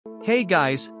Hey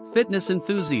guys, fitness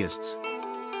enthusiasts.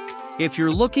 If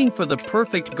you're looking for the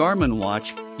perfect Garmin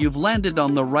watch, you've landed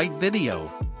on the right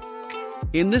video.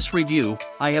 In this review,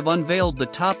 I have unveiled the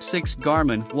top 6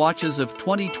 Garmin watches of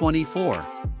 2024.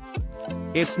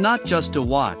 It's not just a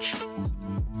watch.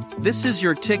 This is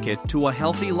your ticket to a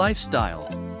healthy lifestyle.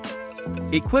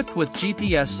 Equipped with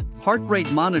GPS, heart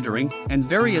rate monitoring, and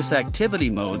various activity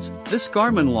modes, this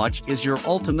Garmin watch is your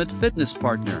ultimate fitness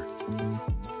partner.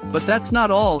 But that's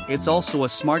not all, it's also a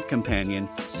smart companion,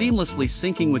 seamlessly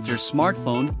syncing with your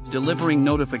smartphone, delivering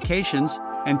notifications,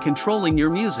 and controlling your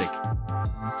music.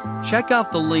 Check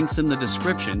out the links in the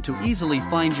description to easily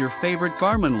find your favorite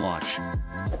Garmin watch.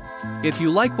 If you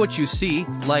like what you see,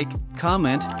 like,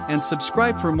 comment, and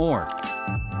subscribe for more.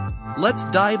 Let's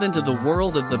dive into the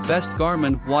world of the best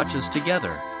Garmin watches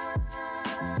together.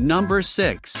 Number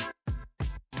 6.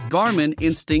 Garmin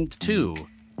Instinct 2.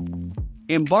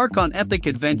 Embark on epic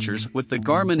adventures with the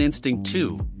Garmin Instinct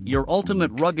 2, your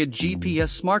ultimate rugged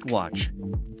GPS smartwatch.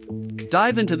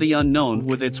 Dive into the unknown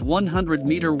with its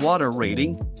 100-meter water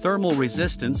rating, thermal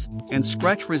resistance, and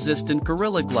scratch-resistant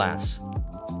Gorilla Glass.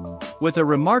 With a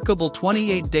remarkable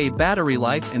 28-day battery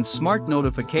life and smart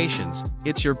notifications,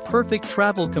 it's your perfect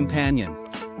travel companion.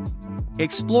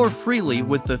 Explore freely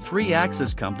with the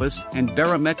 3-axis compass and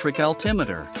barometric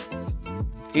altimeter.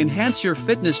 Enhance your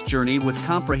fitness journey with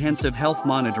comprehensive health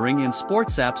monitoring and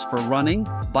sports apps for running,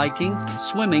 biking,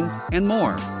 swimming, and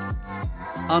more.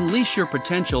 Unleash your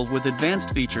potential with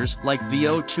advanced features like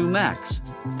VO2 Max.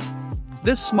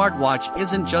 This smartwatch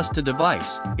isn't just a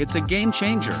device, it's a game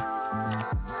changer.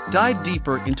 Dive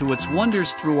deeper into its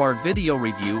wonders through our video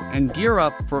review and gear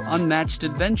up for unmatched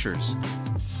adventures.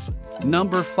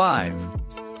 Number 5.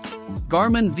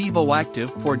 Garmin VIVOACTIVE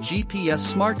for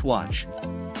GPS smartwatch.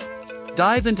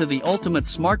 Dive into the ultimate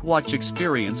smartwatch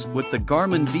experience with the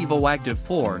Garmin VIVOACTIVE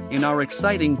 4 in our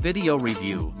exciting video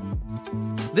review.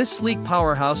 This sleek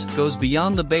powerhouse goes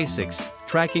beyond the basics,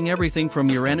 tracking everything from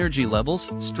your energy levels,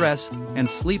 stress, and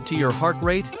sleep to your heart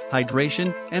rate,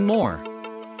 hydration, and more.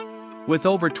 With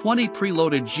over 20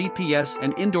 preloaded GPS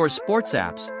and indoor sports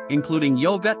apps, including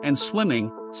yoga and swimming,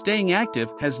 staying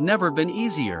active has never been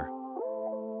easier.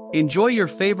 Enjoy your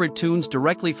favorite tunes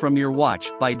directly from your watch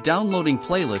by downloading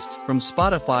playlists from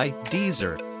Spotify,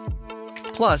 Deezer.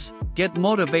 Plus, get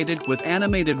motivated with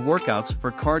animated workouts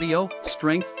for cardio,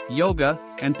 strength, yoga,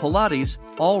 and Pilates,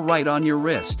 all right on your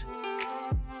wrist.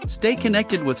 Stay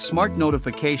connected with smart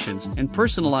notifications and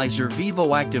personalize your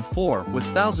VIVOACTIVE 4 with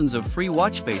thousands of free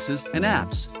watch faces and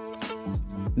apps.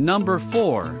 Number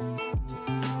 4.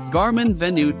 Garmin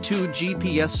VENU 2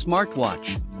 GPS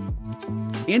Smartwatch.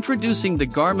 Introducing the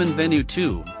Garmin VENU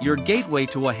 2, your gateway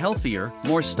to a healthier,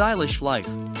 more stylish life.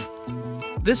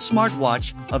 This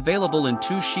smartwatch, available in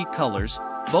 2 chic colors,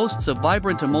 boasts a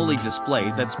vibrant AMOLED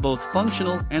display that's both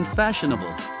functional and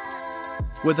fashionable.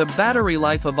 With a battery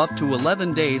life of up to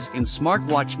 11 days in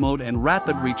smartwatch mode and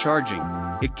rapid recharging,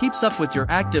 it keeps up with your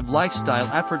active lifestyle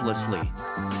effortlessly.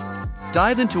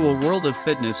 Dive into a world of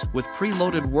fitness with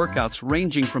preloaded workouts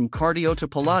ranging from cardio to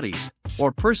Pilates,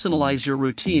 or personalize your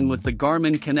routine with the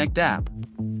Garmin Connect app.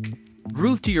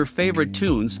 Groove to your favorite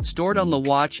tunes stored on the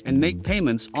watch and make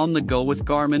payments on the go with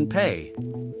Garmin Pay.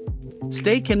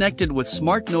 Stay connected with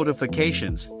smart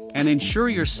notifications, and ensure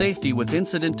your safety with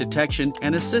incident detection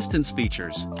and assistance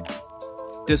features.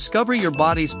 Discover your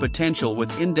body's potential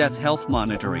with in-depth health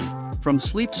monitoring, from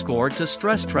sleep score to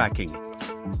stress tracking.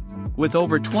 With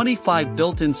over 25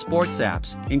 built-in sports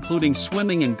apps, including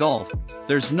swimming and golf,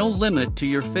 there's no limit to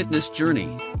your fitness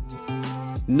journey.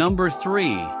 Number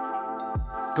 3.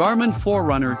 Garmin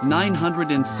FORERUNNER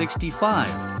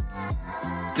 965.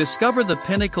 Discover the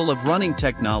pinnacle of running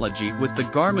technology with the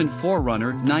Garmin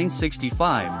FORERUNNER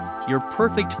 965, your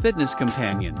perfect fitness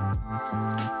companion.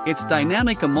 Its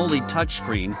dynamic AMOLED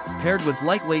touchscreen, paired with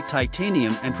lightweight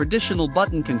titanium and traditional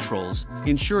button controls,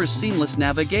 ensures seamless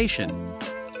navigation.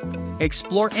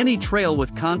 Explore any trail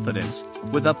with confidence,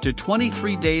 with up to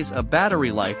 23 days of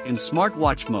battery life in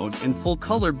smartwatch mode and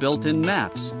full-color built-in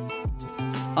maps.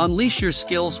 Unleash your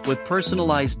skills with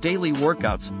personalized daily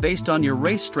workouts based on your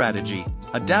race strategy,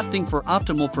 adapting for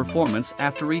optimal performance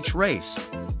after each race.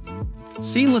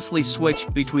 Seamlessly switch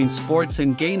between sports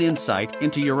and gain insight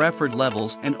into your effort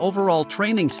levels and overall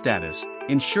training status,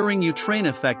 ensuring you train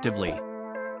effectively.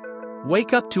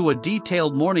 Wake up to a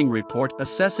detailed morning report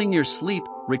assessing your sleep,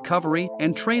 recovery,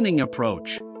 and training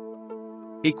approach.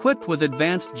 Equipped with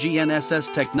advanced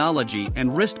GNSS technology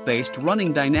and wrist-based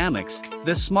running dynamics,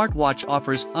 this smartwatch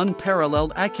offers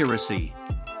unparalleled accuracy.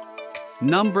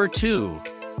 Number 2.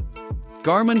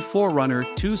 Garmin FORERUNNER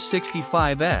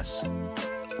 265S.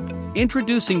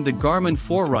 Introducing the Garmin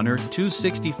FORERUNNER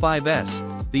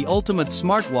 265S, the ultimate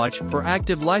smartwatch for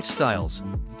active lifestyles.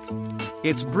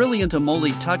 Its brilliant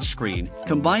AMOLED touchscreen,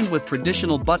 combined with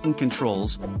traditional button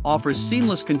controls, offers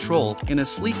seamless control in a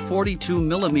sleek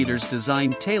 42mm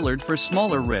design tailored for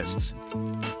smaller wrists.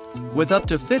 With up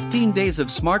to 15 days of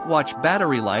smartwatch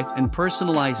battery life and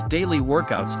personalized daily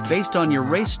workouts based on your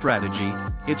race strategy,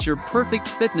 it's your perfect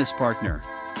fitness partner.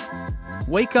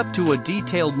 Wake up to a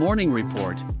detailed morning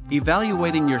report,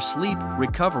 evaluating your sleep,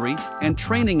 recovery, and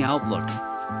training outlook.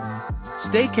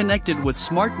 Stay connected with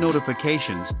smart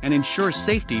notifications and ensure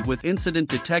safety with incident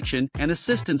detection and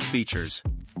assistance features.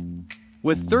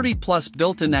 With 30+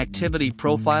 built-in activity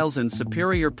profiles and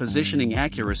superior positioning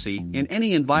accuracy in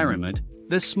any environment,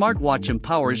 this smartwatch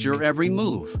empowers your every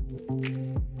move.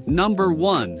 Number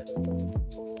 1.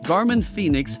 Garmin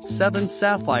FENIX 7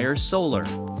 Sapphire Solar.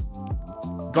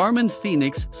 Garmin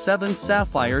FENIX 7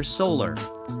 Sapphire Solar.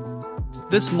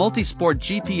 This multi-sport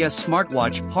GPS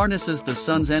smartwatch harnesses the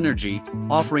sun's energy,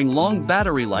 offering long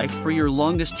battery life for your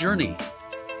longest journey.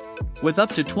 With up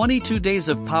to 22 days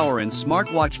of power in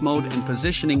smartwatch mode and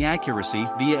positioning accuracy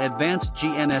via advanced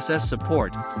GNSS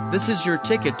support, this is your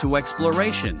ticket to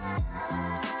exploration.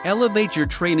 Elevate your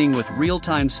training with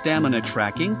real-time stamina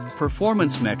tracking,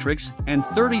 performance metrics, and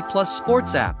 30+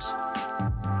 sports apps.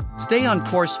 Stay on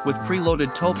course with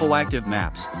preloaded VIVOACTIve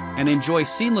maps, and enjoy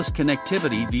seamless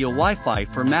connectivity via Wi-Fi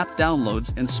for map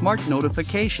downloads and smart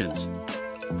notifications.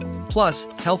 Plus,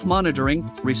 health monitoring,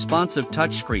 responsive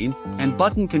touchscreen, and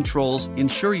button controls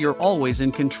ensure you're always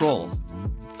in control.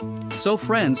 So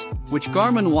friends, which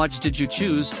Garmin watch did you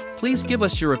choose? Please give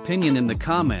us your opinion in the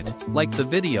comment, like the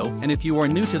video, and if you are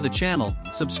new to the channel,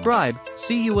 subscribe.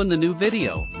 See you in the new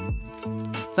video.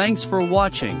 Thanks for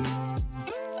watching.